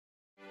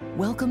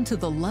Welcome to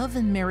the Love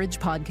and Marriage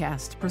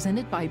Podcast,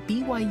 presented by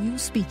BYU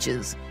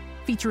Speeches,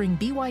 featuring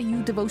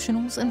BYU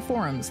devotionals and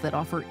forums that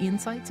offer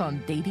insights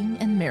on dating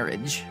and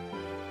marriage.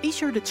 Be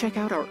sure to check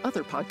out our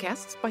other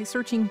podcasts by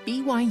searching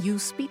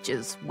BYU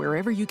Speeches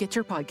wherever you get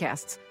your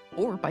podcasts,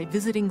 or by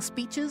visiting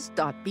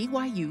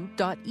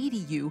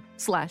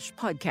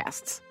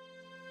speeches.byu.edu/podcasts.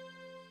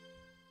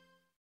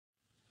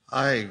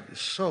 I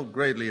so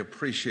greatly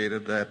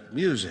appreciated that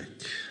music.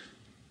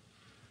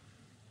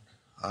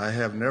 I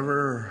have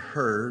never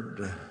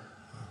heard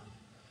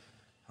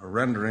a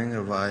rendering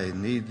of I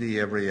Need Thee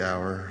Every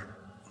Hour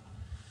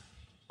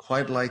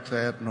quite like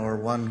that, nor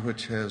one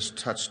which has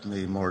touched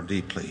me more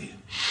deeply.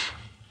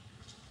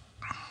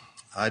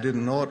 I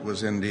didn't know it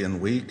was Indian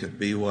Week at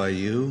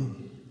BYU,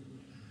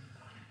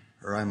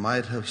 or I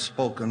might have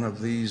spoken of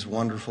these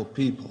wonderful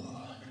people.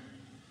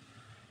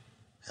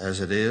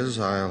 As it is,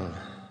 I'll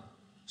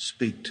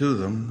speak to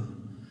them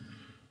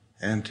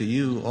and to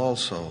you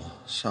also,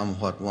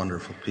 somewhat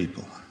wonderful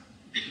people.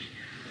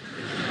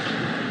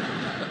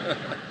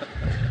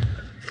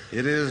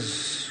 It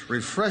is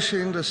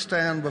refreshing to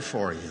stand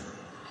before you.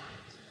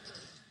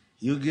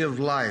 You give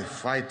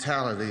life,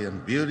 vitality,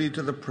 and beauty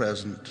to the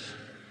present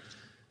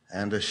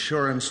and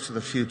assurance to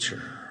the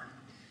future.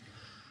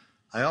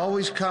 I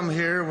always come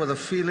here with a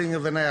feeling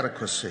of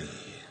inadequacy,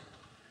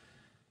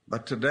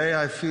 but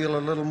today I feel a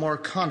little more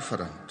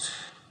confident.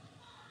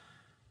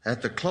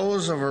 At the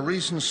close of a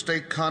recent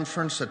stake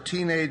conference, a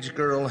teenage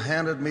girl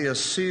handed me a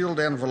sealed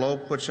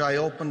envelope which I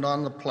opened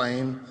on the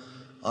plane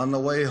on the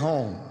way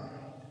home.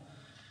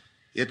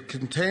 It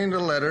contained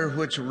a letter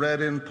which read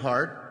in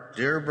part,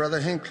 "Dear Brother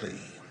Hinckley,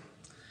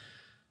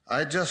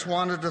 I just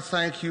wanted to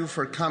thank you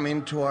for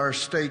coming to our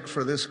stake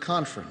for this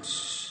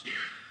conference.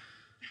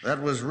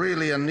 That was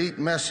really a neat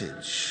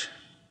message.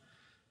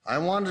 I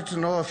wanted to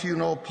know if you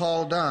know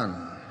Paul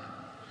Dunn.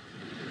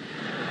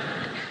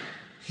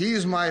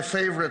 He's my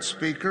favorite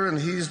speaker, and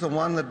he's the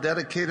one that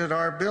dedicated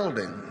our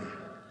building.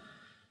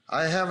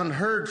 I haven't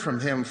heard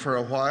from him for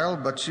a while,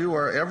 but you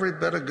are every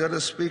bit as good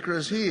a speaker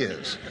as he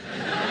is."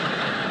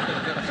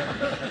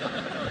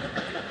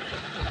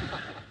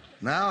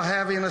 Now,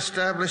 having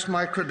established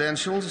my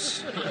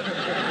credentials,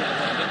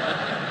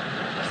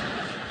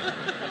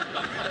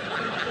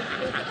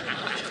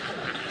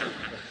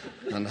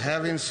 and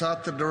having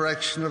sought the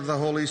direction of the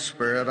Holy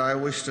Spirit, I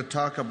wish to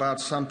talk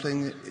about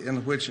something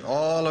in which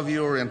all of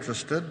you are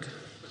interested,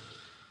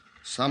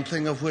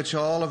 something of which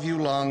all of you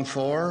long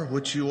for,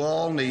 which you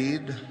all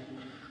need,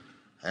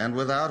 and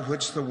without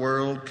which the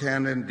world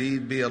can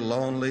indeed be a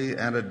lonely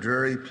and a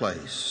dreary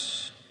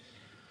place.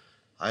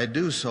 I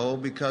do so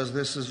because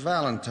this is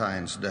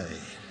Valentine's Day.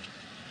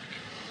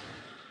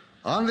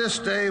 On this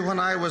day, when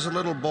I was a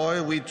little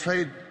boy, we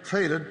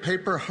traded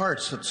paper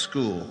hearts at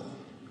school.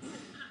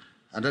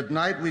 And at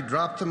night, we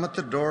dropped them at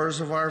the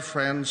doors of our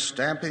friends,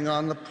 stamping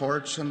on the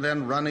porch and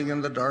then running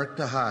in the dark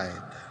to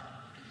hide.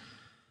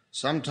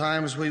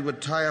 Sometimes we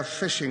would tie a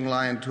fishing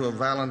line to a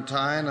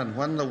valentine, and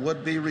when the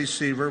would-be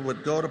receiver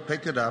would go to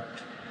pick it up,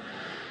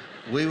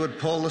 we would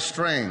pull the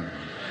string.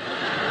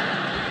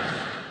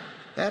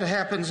 That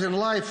happens in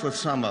life with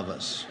some of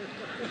us.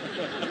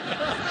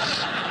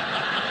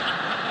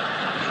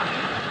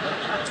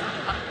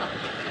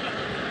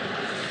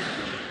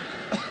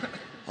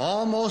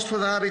 Almost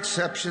without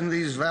exception,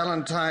 these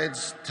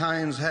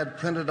Valentines had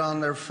printed on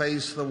their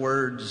face the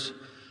words,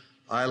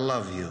 "I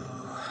love you."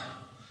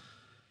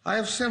 I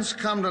have since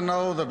come to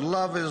know that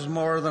love is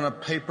more than a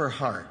paper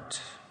heart.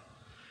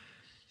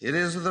 It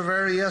is the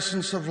very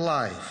essence of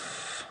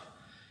life.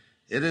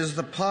 It is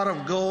the pot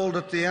of gold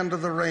at the end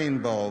of the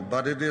rainbow,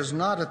 but it is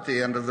not at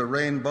the end of the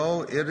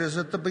rainbow, it is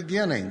at the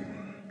beginning.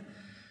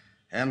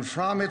 And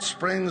from it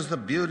springs the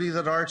beauty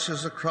that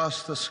arches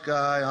across the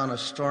sky on a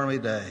stormy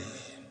day.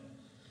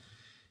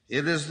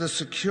 It is the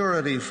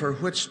security for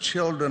which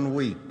children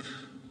weep,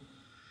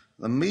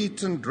 the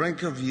meat and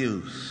drink of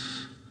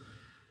youth,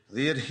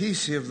 the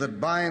adhesive that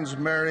binds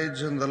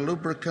marriage and the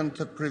lubricant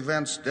that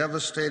prevents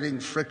devastating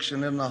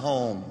friction in the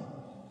home.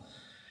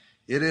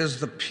 It is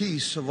the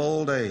peace of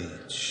old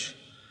age,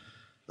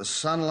 the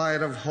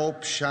sunlight of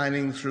hope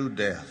shining through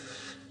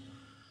death.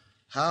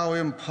 How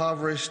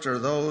impoverished are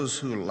those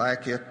who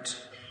lack it,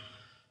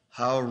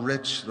 how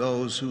rich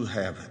those who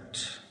have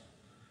it.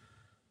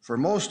 For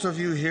most of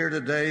you here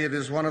today, it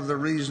is one of the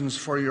reasons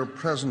for your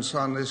presence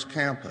on this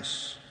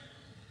campus.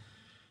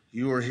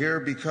 You are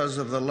here because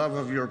of the love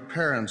of your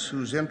parents,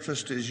 whose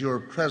interest is your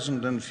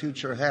present and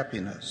future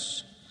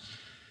happiness.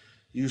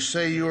 You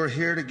say you are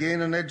here to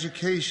gain an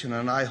education,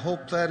 and I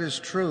hope that is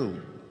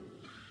true.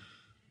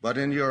 But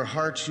in your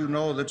hearts, you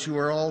know that you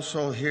are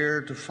also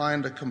here to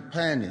find a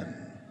companion,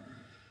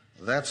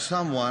 that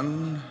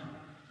someone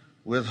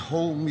with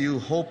whom you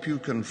hope you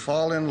can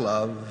fall in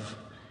love,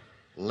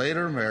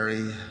 later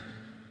marry,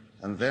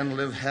 and then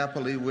live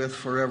happily with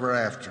forever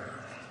after.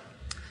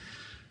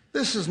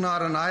 This is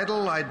not an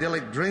idle,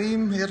 idyllic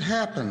dream. It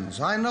happens.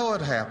 I know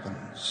it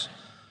happens.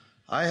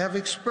 I have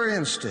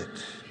experienced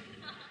it.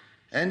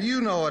 And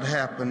you know it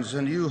happens,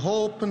 and you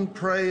hope and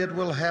pray it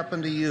will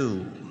happen to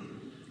you.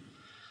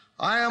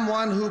 I am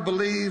one who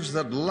believes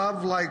that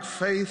love, like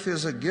faith,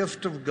 is a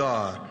gift of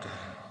God.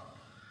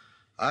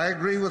 I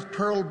agree with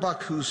Pearl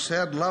Buck, who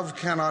said, love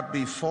cannot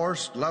be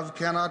forced, love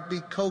cannot be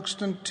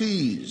coaxed and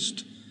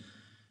teased.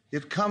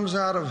 It comes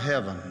out of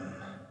heaven,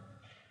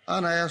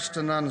 unasked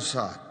and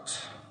unsought.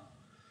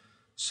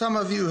 Some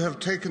of you have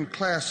taken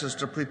classes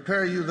to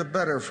prepare you the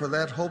better for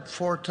that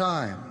hoped-for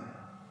time.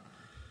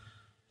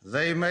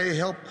 They may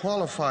help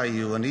qualify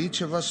you, and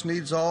each of us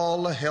needs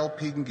all the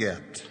help he can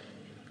get.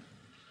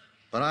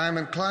 But I am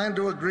inclined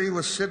to agree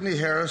with Sidney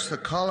Harris, the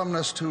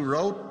columnist who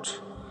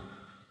wrote,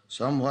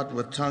 somewhat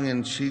with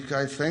tongue-in-cheek,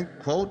 I think,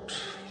 quote,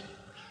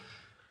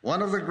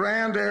 one of the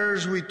grand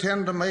errors we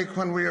tend to make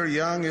when we are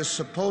young is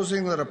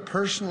supposing that a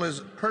person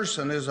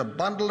is a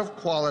bundle of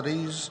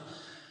qualities,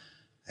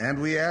 and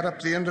we add up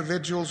the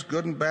individual's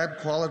good and bad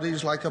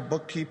qualities like a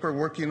bookkeeper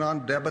working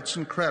on debits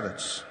and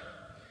credits.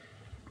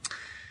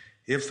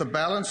 If the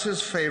balance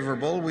is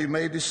favorable, we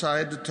may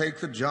decide to take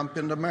the jump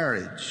into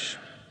marriage.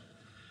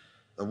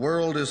 The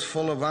world is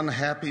full of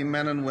unhappy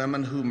men and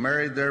women who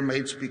married their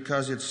mates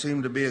because it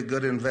seemed to be a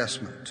good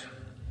investment.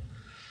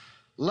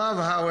 Love,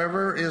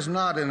 however, is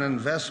not an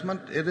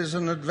investment, it is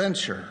an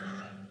adventure.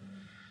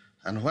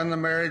 And when the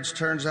marriage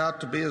turns out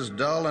to be as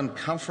dull and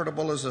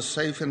comfortable as a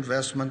safe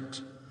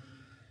investment,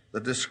 the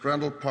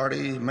disgruntled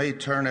party may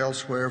turn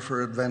elsewhere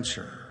for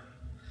adventure.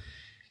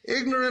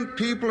 Ignorant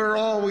people are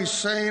always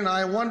saying,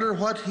 I wonder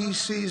what he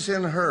sees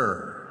in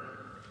her,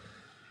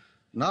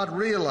 not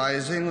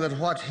realizing that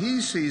what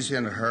he sees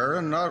in her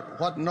and not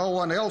what no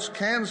one else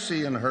can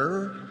see in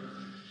her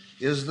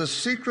is the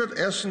secret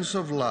essence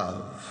of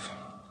love.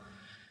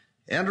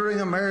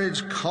 Entering a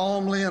marriage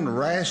calmly and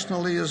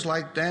rationally is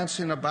like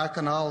dancing a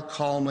bacchanal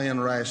calmly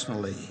and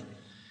rationally.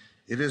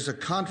 It is a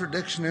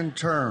contradiction in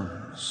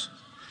terms.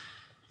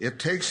 It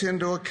takes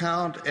into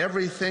account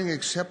everything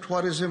except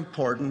what is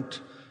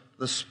important,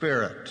 the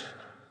spirit,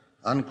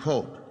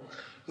 unquote.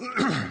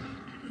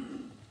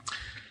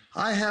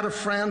 I had a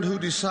friend who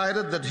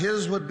decided that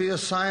his would be a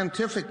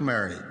scientific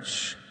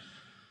marriage,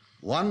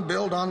 one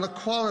built on the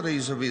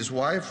qualities of his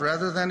wife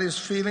rather than his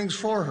feelings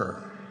for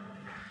her.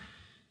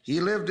 He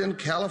lived in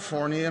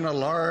California in a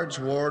large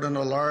ward in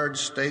a large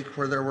state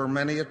where there were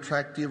many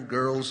attractive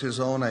girls his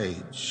own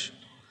age.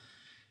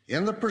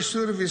 In the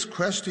pursuit of his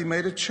quest, he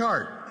made a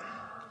chart.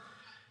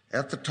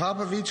 At the top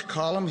of each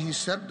column, he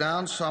set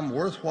down some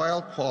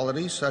worthwhile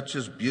qualities such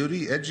as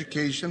beauty,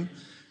 education,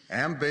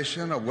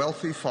 ambition, a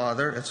wealthy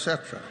father,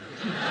 etc.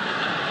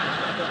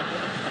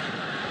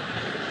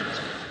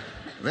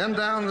 Then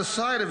down the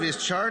side of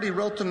his chart, he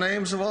wrote the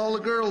names of all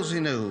the girls he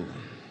knew.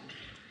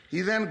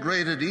 He then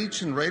graded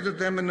each and rated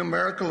them in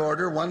numerical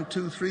order, 1,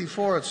 2, 3,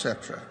 4,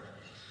 etc.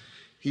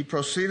 He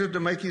proceeded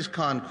to make his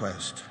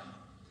conquest.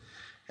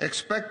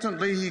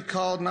 Expectantly, he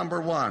called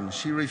number 1.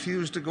 She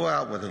refused to go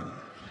out with him.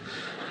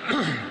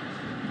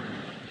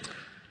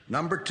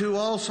 Number 2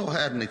 also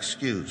had an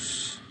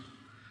excuse.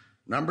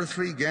 Number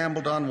 3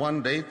 gambled on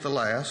one date, the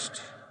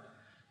last,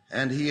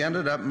 and he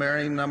ended up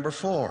marrying number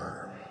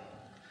 4.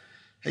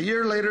 A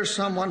year later,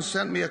 someone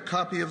sent me a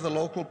copy of the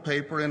local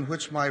paper in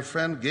which my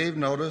friend gave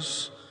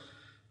notice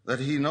that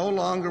he no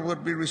longer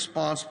would be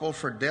responsible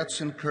for debts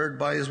incurred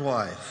by his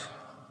wife.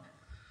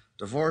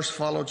 Divorce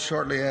followed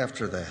shortly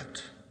after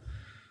that.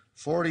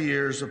 40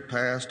 years have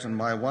passed, and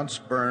my once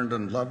burned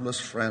and loveless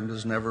friend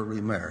has never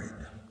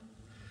remarried.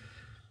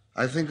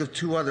 I think of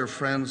 2 other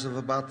friends of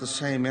about the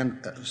same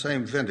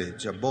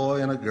vintage, a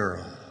boy and a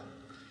girl.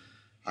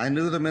 I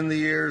knew them in the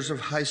years of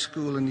high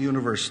school and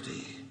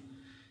university.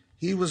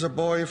 He was a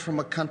boy from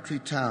a country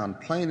town,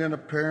 plain in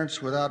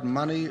appearance, without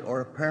money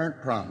or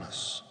apparent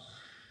promise.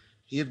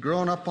 He had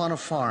grown up on a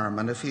farm,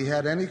 and if he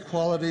had any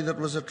quality that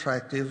was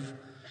attractive,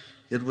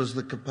 it was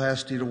the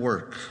capacity to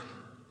work.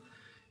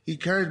 He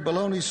carried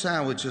bologna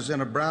sandwiches in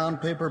a brown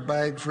paper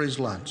bag for his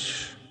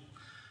lunch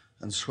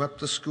and swept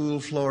the school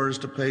floors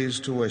to pay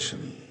his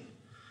tuition.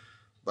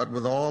 But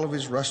with all of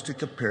his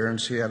rustic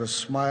appearance, he had a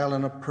smile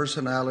and a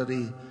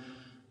personality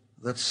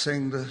that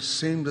seemed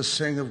to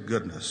sing of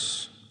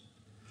goodness.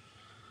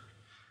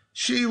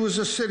 She was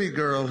a city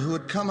girl who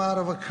had come out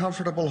of a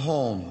comfortable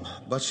home,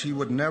 but she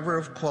would never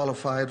have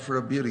qualified for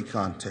a beauty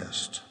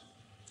contest.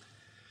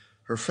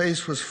 Her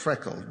face was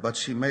freckled, but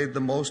she made the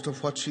most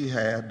of what she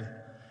had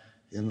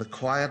in the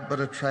quiet but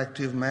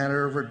attractive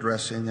manner of her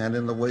dressing and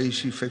in the way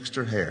she fixed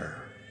her hair.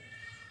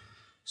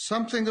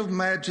 Something of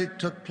magic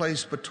took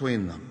place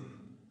between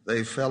them.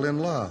 They fell in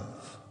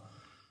love.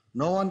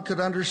 No one could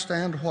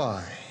understand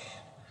why.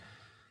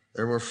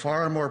 There were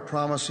far more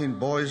promising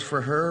boys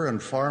for her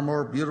and far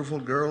more beautiful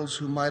girls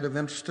who might have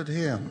interested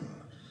him.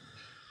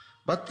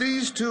 But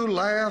these 2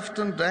 laughed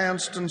and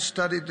danced and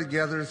studied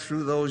together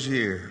through those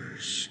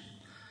years.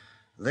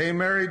 They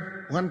married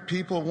when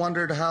people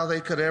wondered how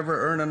they could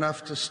ever earn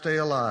enough to stay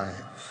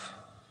alive.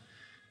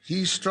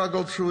 He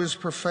struggled through his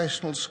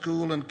professional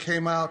school and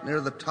came out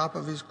near the top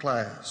of his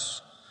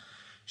class.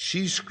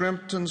 She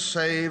scrimped and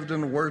saved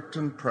and worked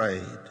and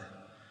prayed.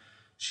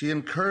 She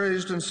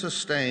encouraged and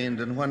sustained,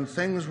 and when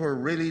things were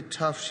really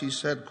tough, she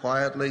said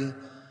quietly,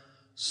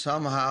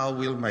 somehow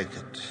we'll make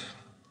it.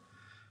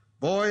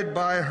 Buoyed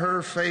by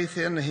her faith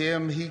in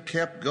him, he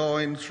kept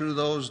going through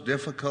those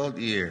difficult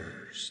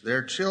years.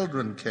 Their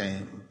children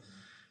came,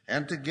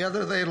 and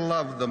together they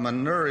loved them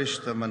and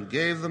nourished them and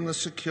gave them the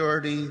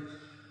security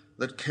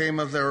that came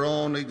of their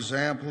own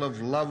example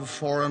of love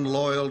for and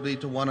loyalty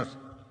to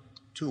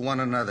one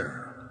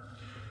another.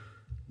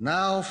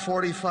 Now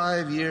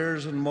 45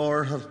 years and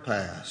more have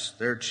passed.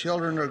 Their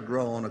children are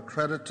grown, a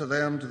credit to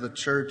them, to the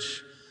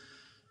church,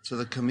 to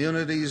the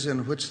communities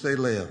in which they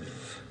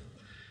live.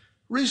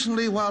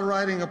 Recently, while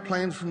riding a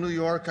plane from New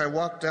York, I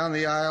walked down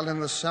the aisle in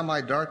the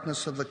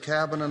semi-darkness of the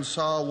cabin and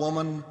saw a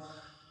woman,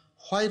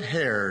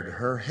 white-haired,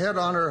 her head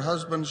on her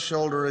husband's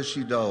shoulder as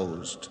she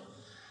dozed,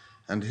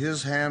 and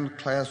his hand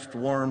clasped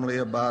warmly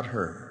about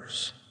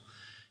hers.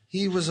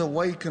 He was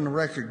awake and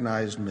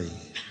recognized me.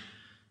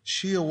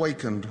 She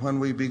awakened when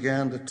we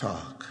began to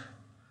talk.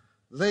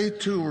 They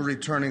too were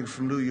returning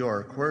from New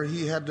York, where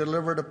he had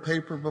delivered a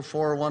paper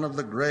before one of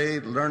the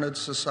great learned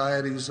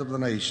societies of the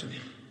nation.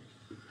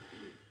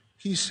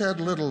 He said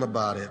little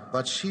about it,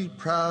 but she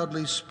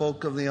proudly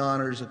spoke of the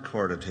honors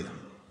accorded him.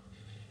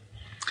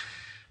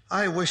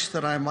 I wish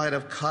that I might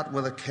have caught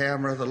with a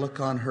camera the look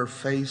on her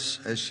face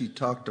as she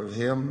talked of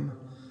him.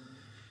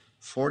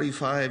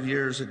 45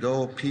 years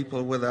ago,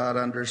 people without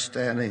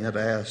understanding had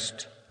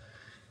asked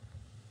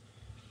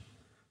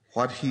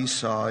what he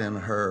saw in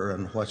her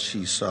and what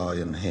she saw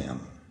in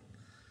him.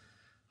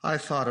 I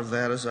thought of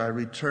that as I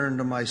returned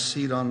to my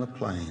seat on the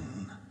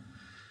plane.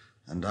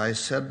 And I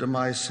said to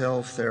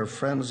myself, their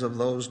friends of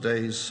those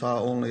days saw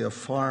only a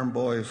farm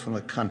boy from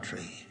the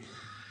country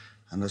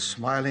and a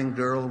smiling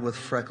girl with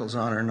freckles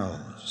on her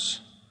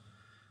nose.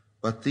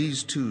 But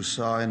these two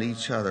saw in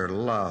each other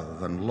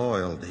love and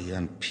loyalty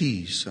and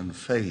peace and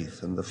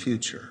faith and the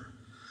future.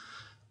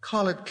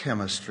 Call it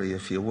chemistry,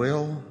 if you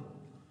will.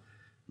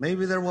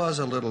 Maybe there was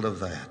a little of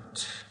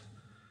that,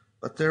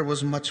 but there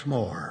was much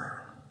more.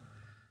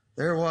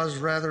 There was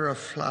rather a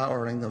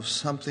flowering of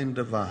something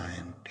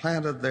divine,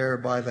 planted there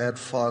by that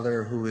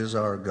Father who is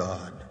our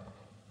God.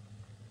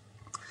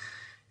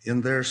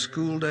 In their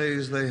school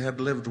days, they had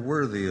lived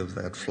worthy of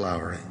that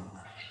flowering.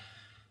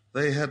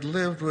 They had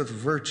lived with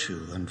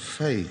virtue and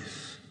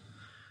faith,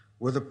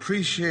 with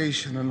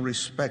appreciation and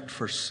respect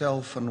for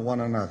self and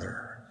one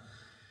another.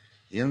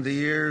 In the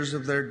years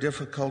of their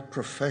difficult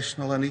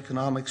professional and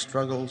economic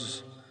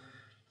struggles,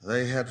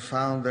 they had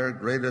found their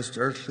greatest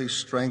earthly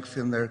strength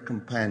in their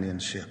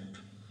companionship.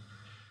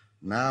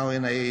 Now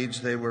in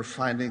age, they were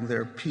finding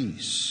their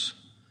peace,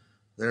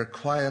 their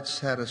quiet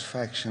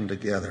satisfaction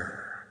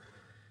together.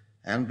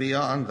 And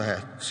beyond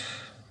that,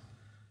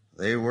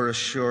 they were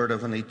assured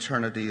of an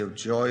eternity of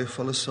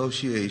joyful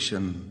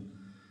association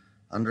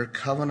under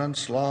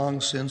covenants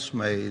long since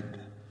made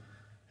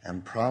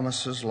and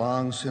promises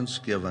long since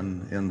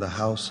given in the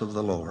house of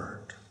the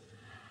Lord.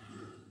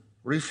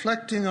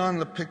 Reflecting on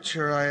the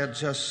picture I had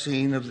just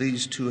seen of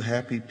these two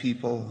happy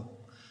people,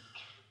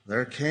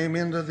 there came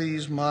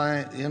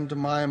into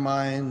my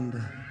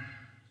mind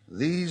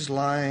these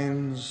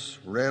lines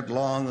read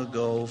long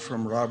ago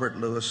from Robert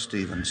Louis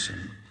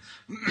Stevenson.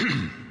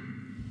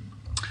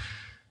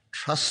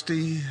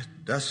 Trusty,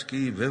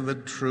 dusky,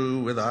 vivid, true,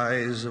 with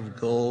eyes of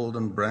gold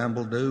and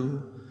bramble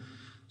dew,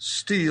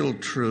 steel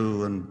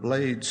true and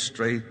blade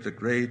straight, the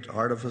great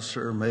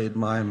artificer made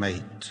my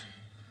mate.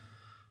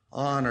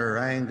 Honor,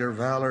 anger,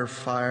 valor,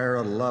 fire,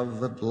 a love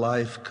that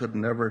life could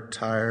never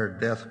tire,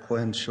 death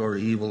quench or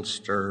evil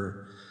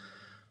stir,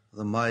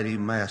 the mighty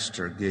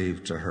master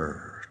gave to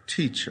her.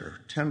 Teacher,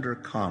 tender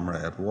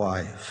comrade,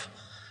 wife,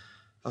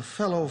 a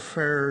fellow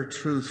farer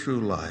true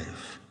through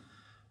life,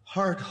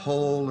 heart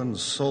whole and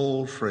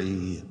soul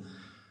free,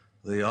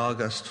 the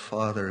august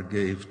Father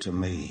gave to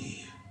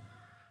me.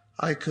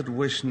 I could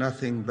wish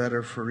nothing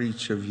better for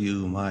each of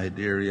you, my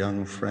dear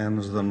young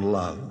friends, than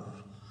love,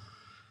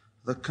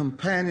 the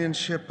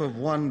companionship of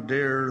one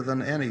dearer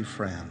than any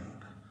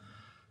friend,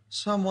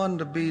 someone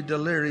to be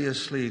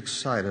deliriously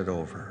excited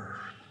over,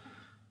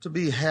 to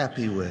be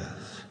happy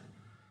with,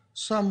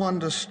 someone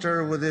to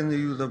stir within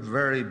you the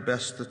very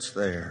best that's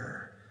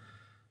there,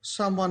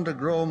 someone to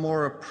grow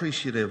more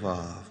appreciative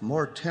of,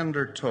 more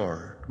tender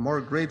toward, more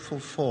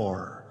grateful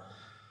for,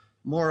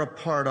 more a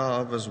part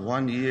of as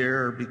 1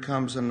 year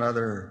becomes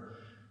another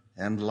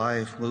and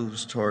life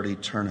moves toward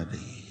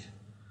eternity.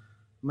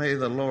 May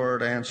the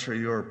Lord answer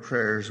your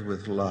prayers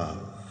with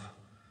love,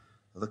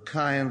 the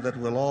kind that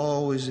will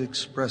always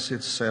express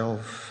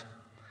itself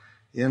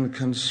in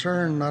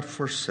concern not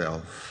for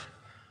self,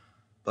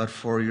 but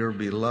for your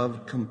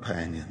beloved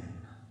companion.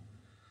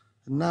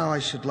 And now I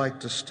should like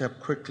to step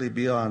quickly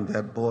beyond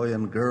that boy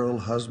and girl,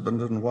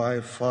 husband and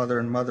wife, father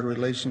and mother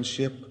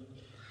relationship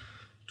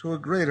to a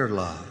greater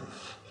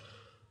love,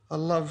 a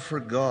love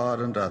for God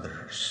and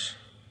others.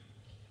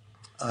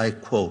 I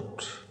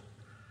quote,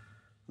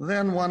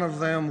 "Then one of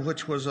them,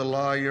 which was a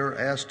lawyer,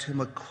 asked him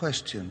a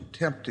question,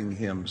 tempting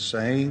him,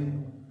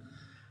 saying,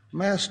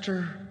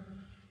 Master,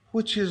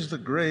 which is the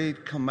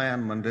great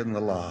commandment in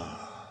the law?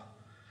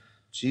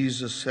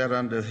 Jesus said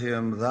unto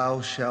him,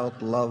 Thou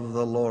shalt love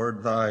the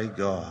Lord thy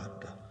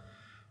God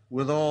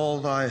with all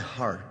thy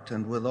heart,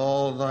 and with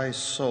all thy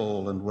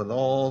soul, and with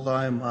all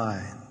thy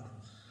mind.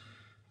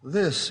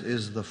 This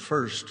is the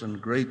first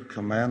and great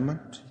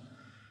commandment,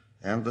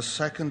 and the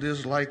second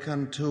is like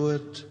unto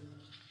it,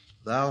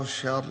 thou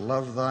shalt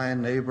love thy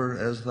neighbor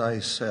as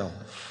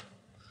thyself.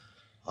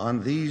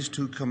 On these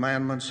two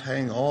commandments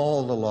hang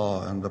all the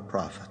law and the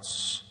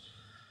prophets.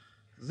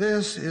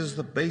 This is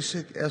the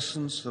basic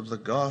essence of the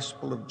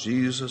gospel of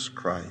Jesus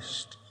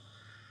Christ.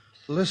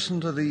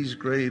 Listen to these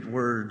great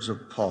words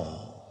of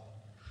Paul.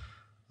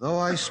 Though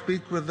I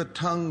speak with the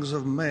tongues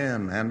of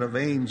men and of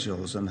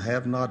angels and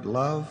have not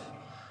love,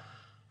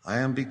 I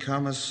am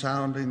become a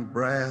sounding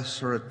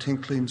brass or a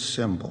tinkling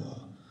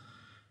cymbal.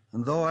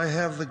 And though I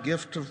have the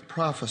gift of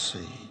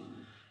prophecy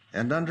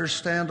and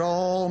understand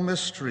all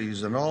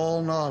mysteries and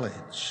all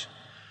knowledge,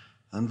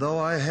 and though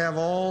I have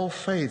all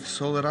faith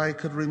so that I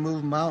could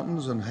remove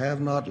mountains and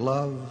have not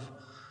love,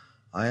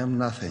 I am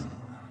nothing.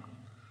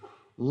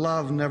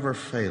 Love never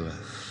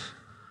faileth.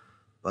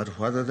 But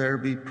whether there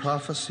be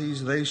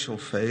prophecies, they shall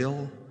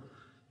fail.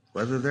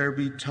 Whether there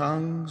be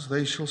tongues,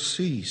 they shall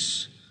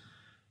cease.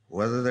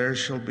 Whether there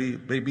shall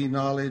be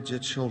knowledge,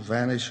 it shall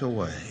vanish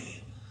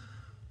away.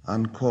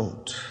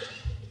 Unquote.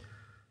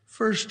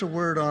 First, a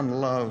word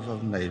on love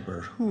of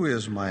neighbor. Who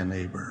is my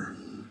neighbor?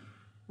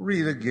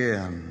 Read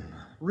again.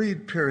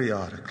 Read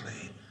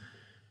periodically.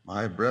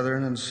 My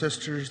brethren and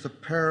sisters, the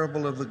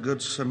parable of the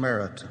Good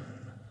Samaritan.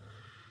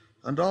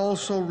 And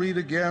also read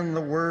again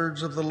the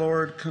words of the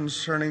Lord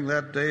concerning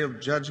that day of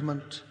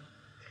judgment,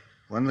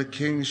 when the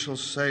King shall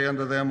say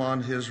unto them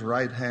on his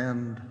right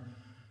hand,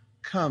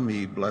 Come,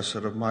 ye blessed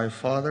of my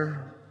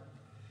Father,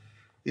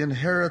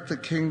 inherit the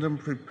kingdom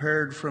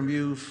prepared for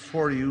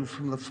you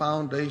from the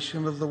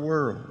foundation of the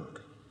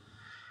world.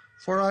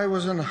 For I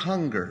was an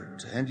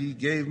hungered, and ye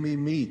gave me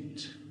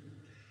meat.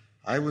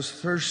 I was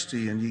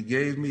thirsty, and ye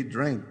gave me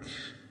drink.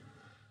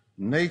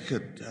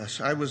 Naked,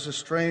 I was a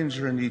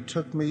stranger, and ye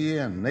took me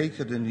in.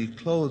 Naked, and ye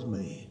clothed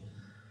me.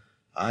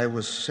 I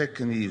was sick,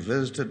 and ye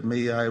visited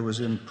me. I was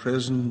in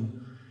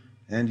prison,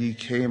 and ye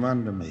came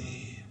unto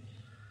me.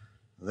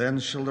 Then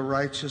shall the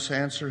righteous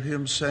answer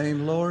him,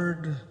 saying,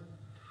 Lord,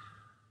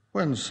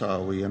 when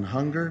saw we an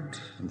hungered,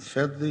 and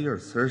fed thee, or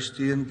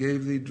thirsty, and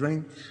gave thee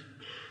drink?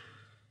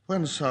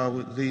 When saw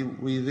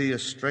we thee a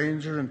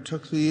stranger, and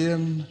took thee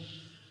in,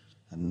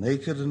 and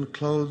naked, and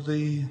clothed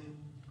thee?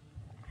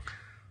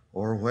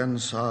 Or when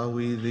saw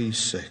we thee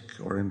sick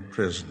or in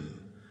prison,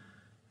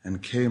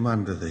 and came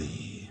unto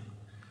thee?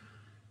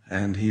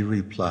 And he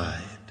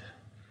replied,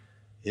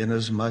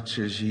 Inasmuch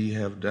as ye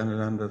have done it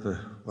unto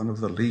one of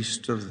the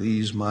least of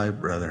these my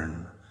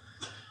brethren,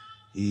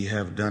 ye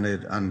have done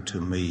it unto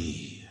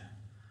me.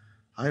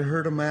 I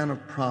heard a man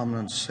of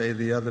prominence say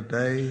the other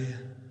day,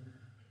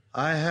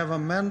 I have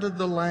amended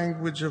the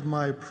language of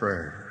my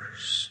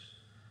prayers.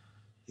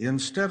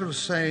 Instead of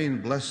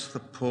saying, bless the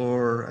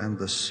poor and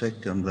the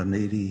sick and the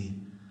needy,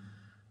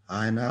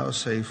 I now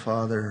say,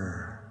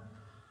 Father,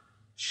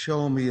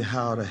 show me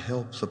how to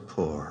help the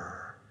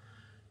poor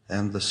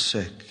and the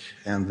sick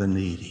and the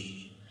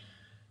needy,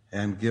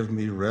 and give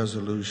me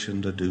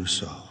resolution to do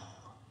so.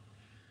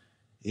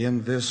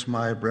 In this,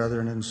 my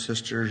brethren and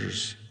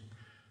sisters,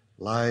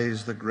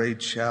 lies the great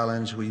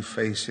challenge we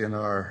face in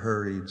our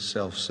hurried,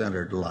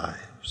 self-centered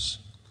lives.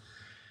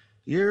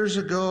 Years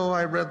ago,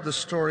 I read the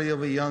story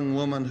of a young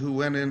woman who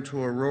went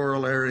into a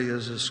rural area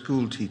as a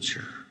school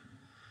teacher.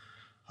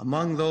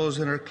 Among those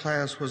in her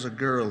class was a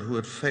girl who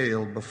had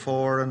failed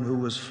before and who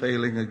was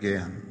failing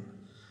again.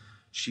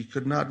 She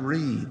could not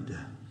read.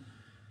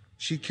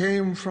 She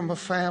came from a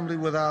family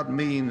without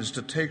means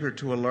to take her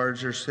to a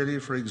larger city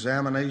for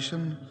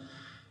examination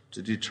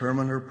to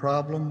determine her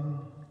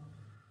problem.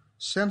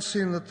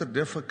 Sensing that the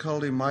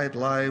difficulty might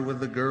lie with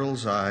the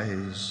girl's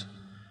eyes,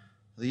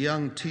 the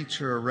young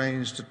teacher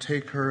arranged to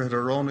take her at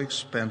her own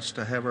expense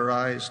to have her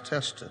eyes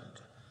tested.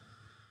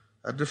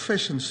 A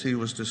deficiency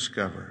was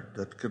discovered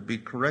that could be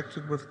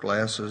corrected with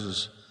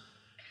glasses,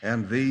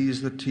 and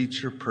these the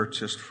teacher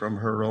purchased from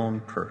her own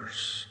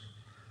purse.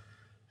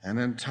 An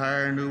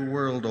entire new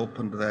world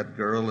opened to that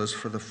girl as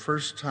for the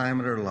first time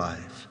in her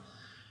life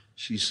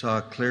she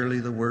saw clearly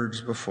the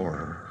words before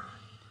her.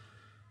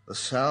 The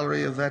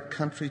salary of that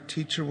country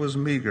teacher was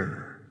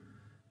meager,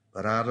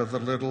 but out of the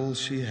little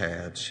she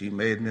had, she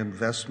made an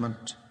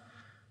investment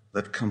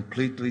that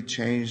completely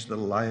changed the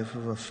life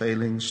of a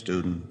failing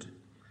student.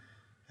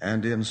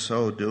 And in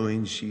so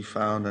doing, she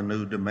found a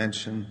new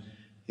dimension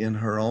in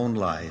her own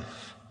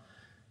life,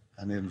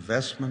 an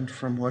investment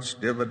from which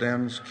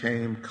dividends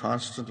came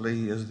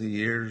constantly as the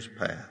years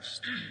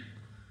passed.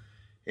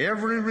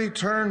 Every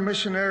returned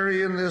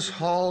missionary in this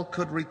hall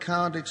could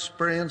recount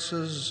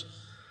experiences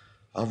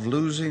of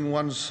losing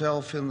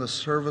oneself in the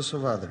service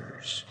of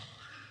others,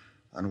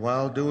 and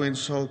while doing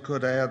so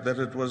could add that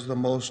it was the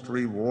most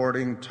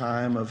rewarding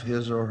time of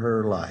his or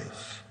her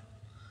life.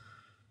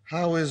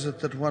 How is it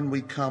that when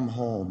we come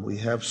home, we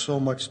have so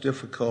much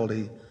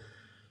difficulty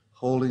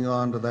holding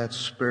on to that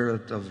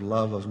spirit of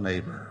love of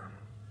neighbor?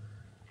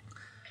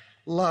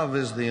 Love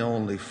is the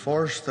only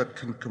force that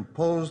can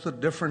compose the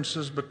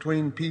differences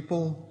between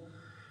people,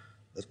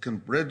 that can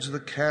bridge the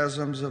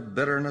chasms of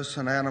bitterness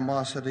and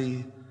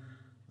animosity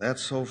that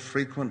so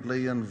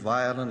frequently and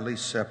violently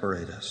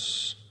separate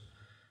us.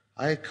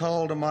 I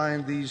call to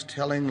mind these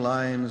telling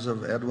lines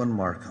of Edwin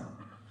Markham.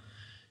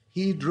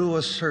 He drew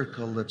a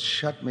circle that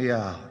shut me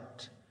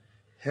out,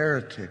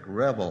 heretic,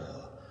 rebel,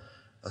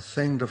 a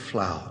thing to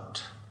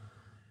flout.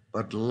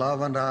 But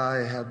love and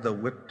I had the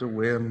wit to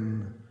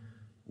win.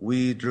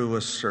 We drew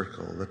a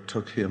circle that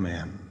took him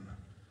in.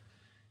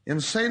 In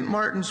St.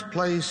 Martin's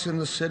Place in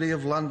the city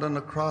of London,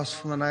 across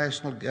from the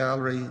National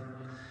Gallery,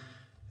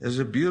 is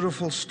a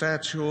beautiful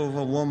statue of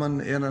a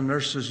woman in a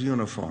nurse's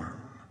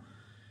uniform.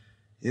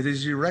 It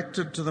is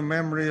erected to the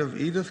memory of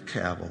Edith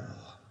Cavell,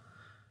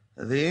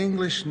 the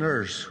English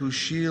nurse who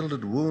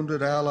shielded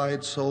wounded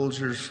Allied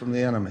soldiers from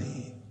the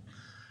enemy.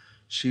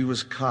 She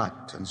was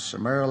caught and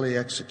summarily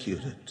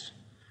executed.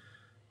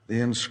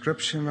 The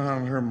inscription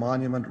on her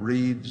monument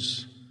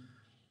reads,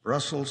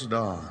 Brussels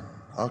Dawn,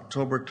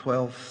 October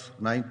 12,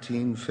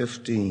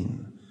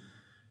 1915.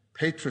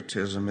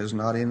 Patriotism is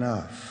not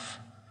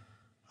enough.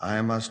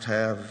 I must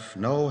have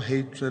no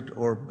hatred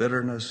or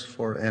bitterness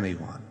for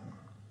anyone.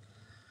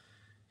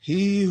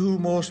 He who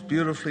most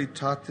beautifully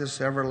taught this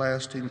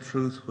everlasting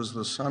truth was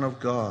the Son of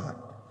God,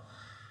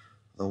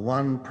 the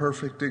one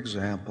perfect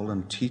example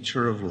and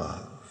teacher of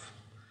love.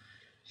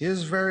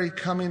 His very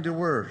coming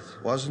to earth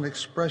was an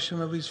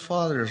expression of his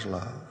Father's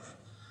love.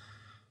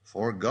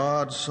 For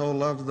God so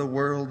loved the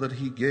world that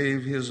he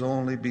gave his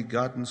only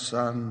begotten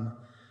Son,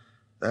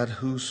 that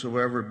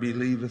whosoever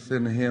believeth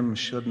in him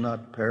should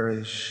not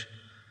perish,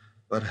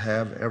 but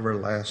have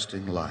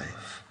everlasting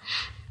life.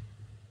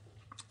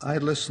 I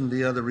listened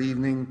the other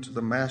evening to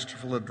the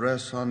masterful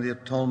address on the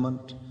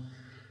atonement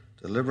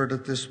delivered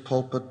at this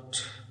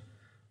pulpit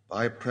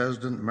by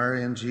President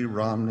Marion G.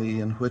 Romney,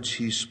 in which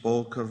he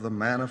spoke of the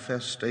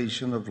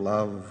manifestation of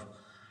love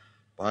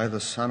by the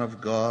Son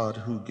of God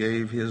who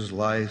gave his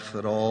life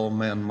that all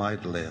men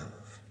might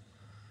live.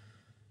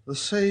 The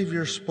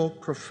Savior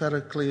spoke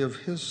prophetically of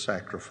his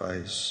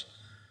sacrifice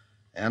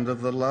and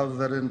of the love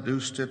that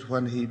induced it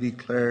when he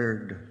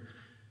declared,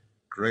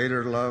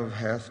 Greater love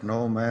hath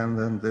no man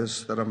than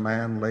this, that a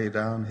man lay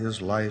down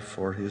his life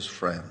for his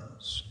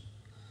friends.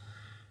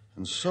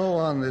 And so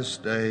on this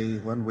day,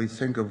 when we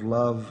think of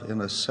love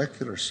in a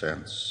secular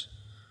sense,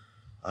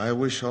 I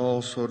wish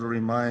also to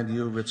remind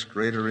you of its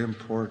greater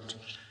import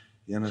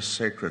in a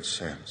sacred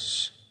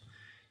sense.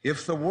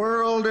 If the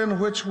world in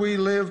which we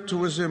live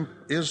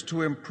is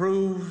to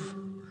improve,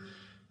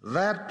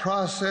 that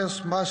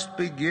process must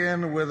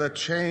begin with a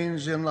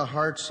change in the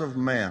hearts of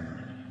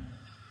men,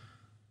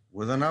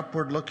 with an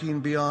upward looking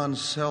beyond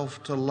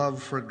self to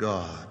love for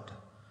God,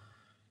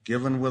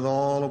 given with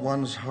all of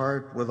one's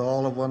heart, with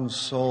all of one's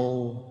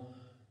soul,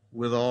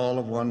 with all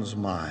of one's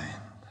mind.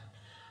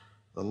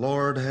 The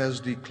Lord has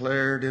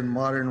declared in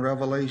modern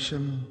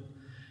revelation,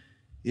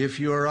 If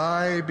your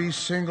eye be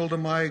single to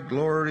my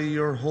glory,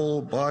 your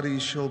whole body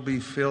shall be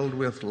filled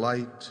with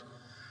light,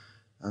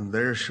 and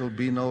there shall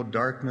be no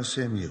darkness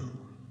in you.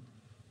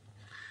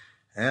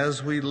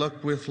 As we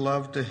look with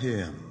love to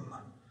him,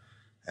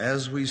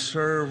 as we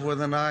serve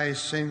with an eye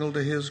single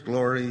to his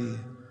glory,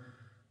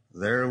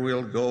 there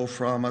will go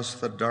from us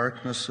the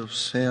darkness of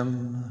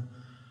sin,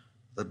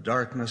 the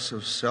darkness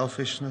of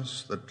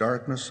selfishness, the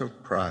darkness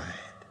of pride.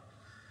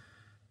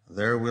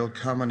 There will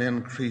come an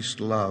increased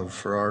love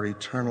for our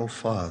eternal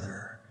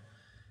Father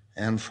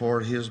and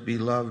for his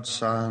beloved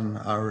Son,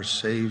 our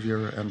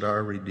Savior and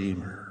our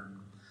Redeemer.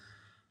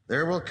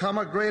 There will come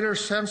a greater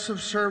sense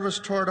of service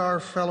toward our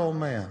fellow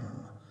men,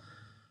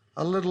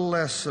 a little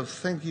less of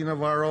thinking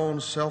of our own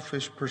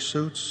selfish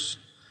pursuits,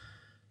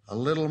 a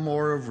little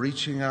more of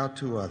reaching out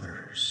to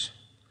others.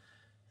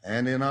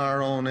 And in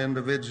our own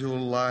individual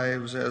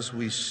lives, as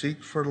we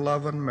seek for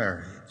love and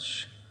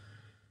marriage,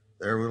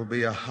 there will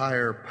be a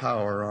higher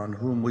power on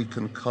whom we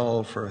can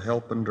call for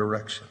help and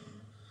direction,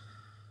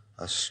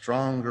 a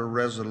stronger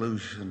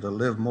resolution to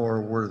live more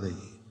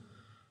worthy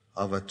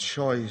of a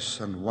choice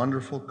and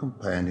wonderful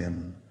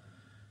companion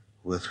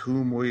with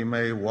whom we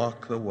may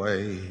walk the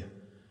way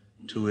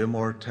to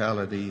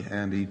immortality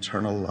and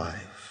eternal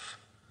life.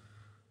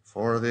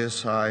 For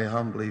this I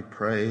humbly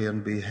pray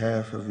in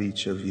behalf of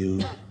each of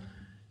you,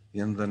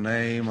 in the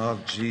name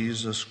of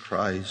Jesus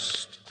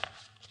Christ.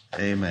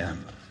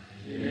 Amen.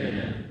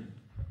 Amen.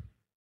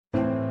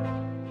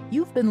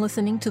 You've been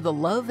listening to the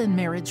Love and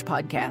Marriage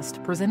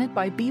podcast presented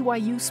by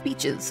BYU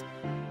Speeches.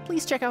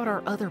 Please check out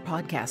our other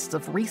podcasts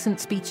of recent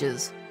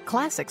speeches,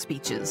 classic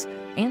speeches,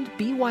 and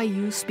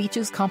BYU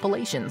Speeches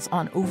compilations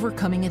on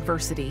overcoming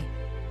adversity.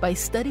 By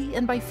study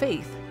and by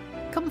faith,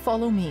 come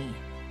follow me,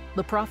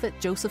 the prophet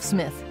Joseph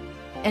Smith,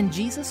 and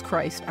Jesus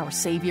Christ, our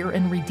Savior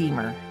and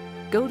Redeemer.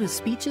 Go to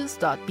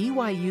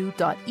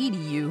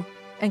speeches.byu.edu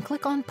and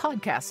click on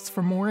podcasts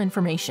for more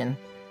information.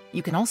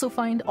 You can also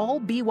find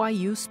all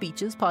BYU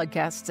Speeches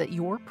podcasts at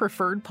your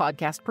preferred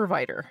podcast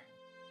provider.